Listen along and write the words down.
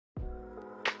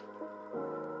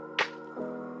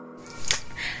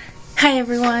Hi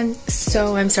everyone!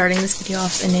 So I'm starting this video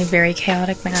off in a very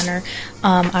chaotic manner.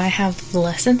 I have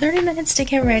less than 30 minutes to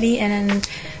get ready and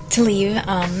to leave,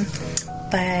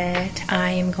 but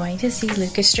I am going to see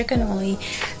Luca Stricagnoli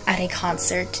at a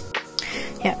concert.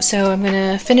 Yeah, so I'm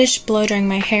gonna finish blow drying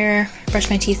my hair, brush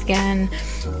my teeth again,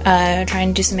 try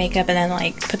and do some makeup, and then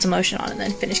like put some lotion on and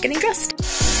then finish getting dressed.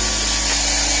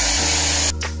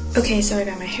 Okay, so I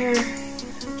got my hair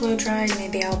blow dried.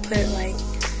 Maybe I'll put it like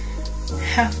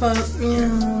half up,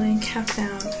 like half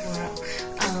down,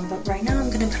 I don't know. But right now I'm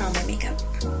gonna put on my makeup.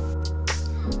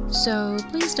 So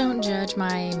please don't judge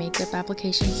my makeup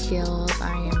application skills.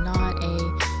 I am not a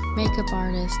makeup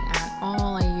artist at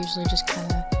all. I usually just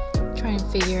kind of try and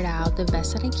figure it out the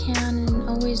best that I can and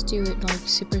always do it like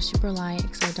super light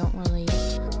because I don't really,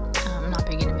 I'm not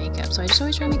big into makeup. So I just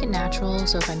always try to make it natural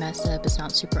so if I mess up it's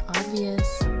not super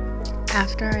obvious.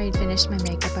 After I finished my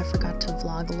makeup I forgot to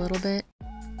vlog a little bit.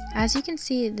 As you can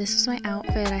see, this is my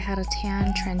outfit. I had a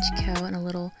tan trench coat and a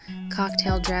little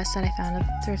cocktail dress that I found at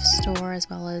the thrift store, as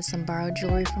well as some borrowed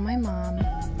jewelry from my mom.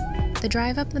 The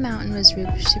drive up the mountain was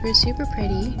super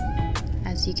pretty,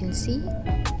 as you can see.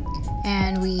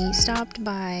 And we stopped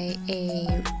by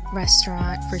a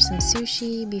restaurant for some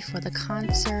sushi before the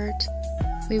concert.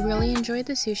 We really enjoyed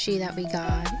the sushi that we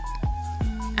got.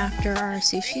 After our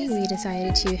sushi, we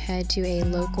decided to head to a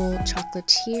local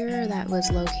chocolatier that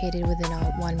was located within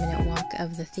a 1-minute walk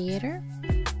of the theater.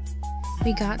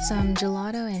 We got some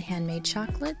gelato and handmade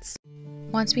chocolates.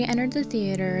 Once we entered the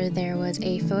theater, there was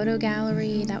a photo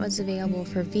gallery that was available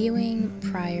for viewing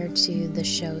prior to the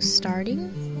show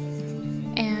starting.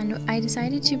 And I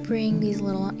decided to bring these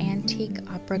little antique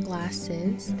opera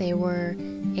glasses. They were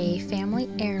a family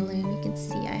heirloom. You can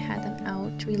see I had them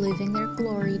out reliving their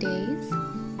glory days.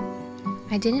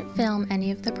 I didn't film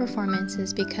any of the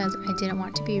performances because I didn't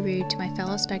want to be rude to my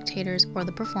fellow spectators or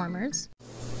the performers.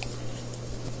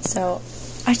 So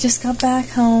I just got back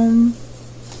home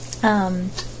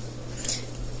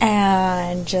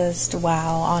and just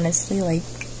wow, honestly, like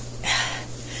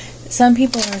some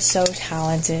people are so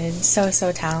talented, so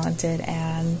talented,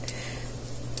 and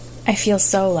I feel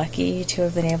so lucky to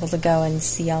have been able to go and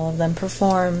see all of them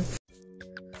perform.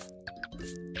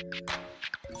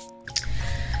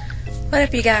 What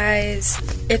up, you guys?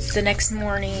 It's the next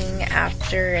morning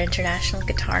after International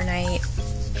Guitar Night,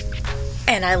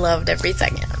 and I loved every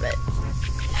second of it.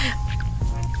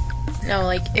 No,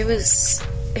 like, it was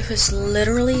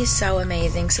literally so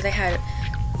amazing. So they had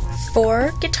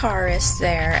 4 guitarists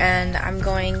there, and I'm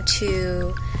going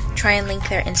to try and link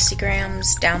their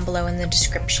Instagrams down below in the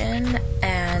description,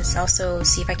 and also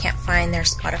see if I can't find their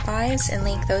Spotifys and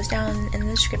link those down in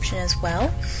the description as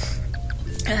well.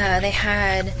 They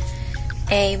had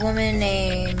a woman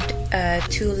named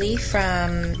Thuli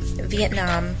from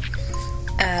Vietnam,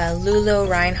 Lulo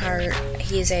Reinhardt,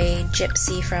 he's a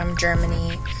gypsy from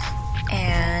Germany,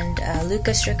 and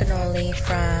Luca Stricagnoli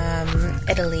from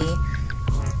Italy,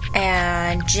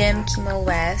 and Kimo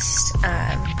West,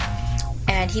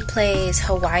 and he plays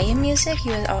Hawaiian music. He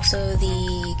was also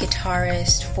the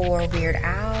guitarist for Weird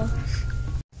Al.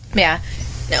 Yeah,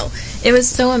 no, it was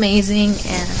so amazing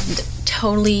and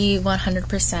totally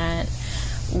 100%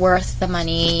 worth the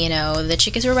money. You know, the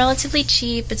tickets were relatively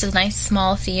cheap. It's a nice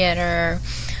small theater.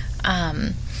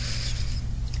 I'm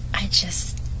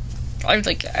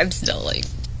still like,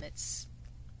 it's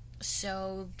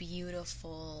so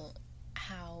beautiful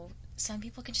how some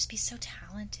people can just be so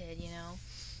talented, you know?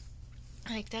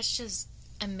 Like, that's just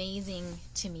amazing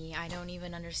to me. I don't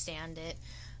even understand it.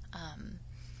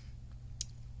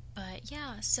 But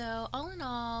yeah, so all in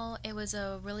all, it was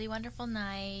a really wonderful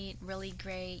night, really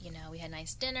great. You know, we had a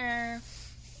nice dinner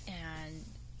and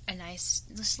a nice,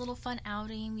 just little fun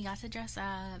outing. We got to dress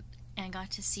up and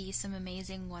got to see some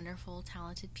amazing, wonderful,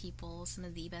 talented people, some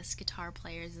of the best guitar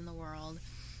players in the world.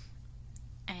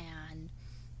 And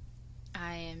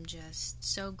I am just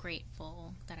so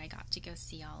grateful that I got to go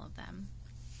see all of them.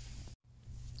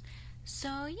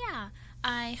 So yeah,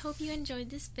 I hope you enjoyed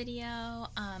this video.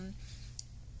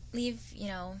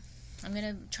 I'm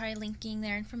gonna try linking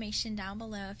their information down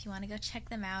below if you want to go check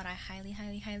them out. I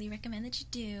highly recommend that you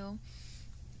do.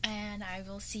 And I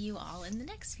will see you all in the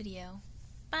next video.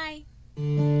 Bye!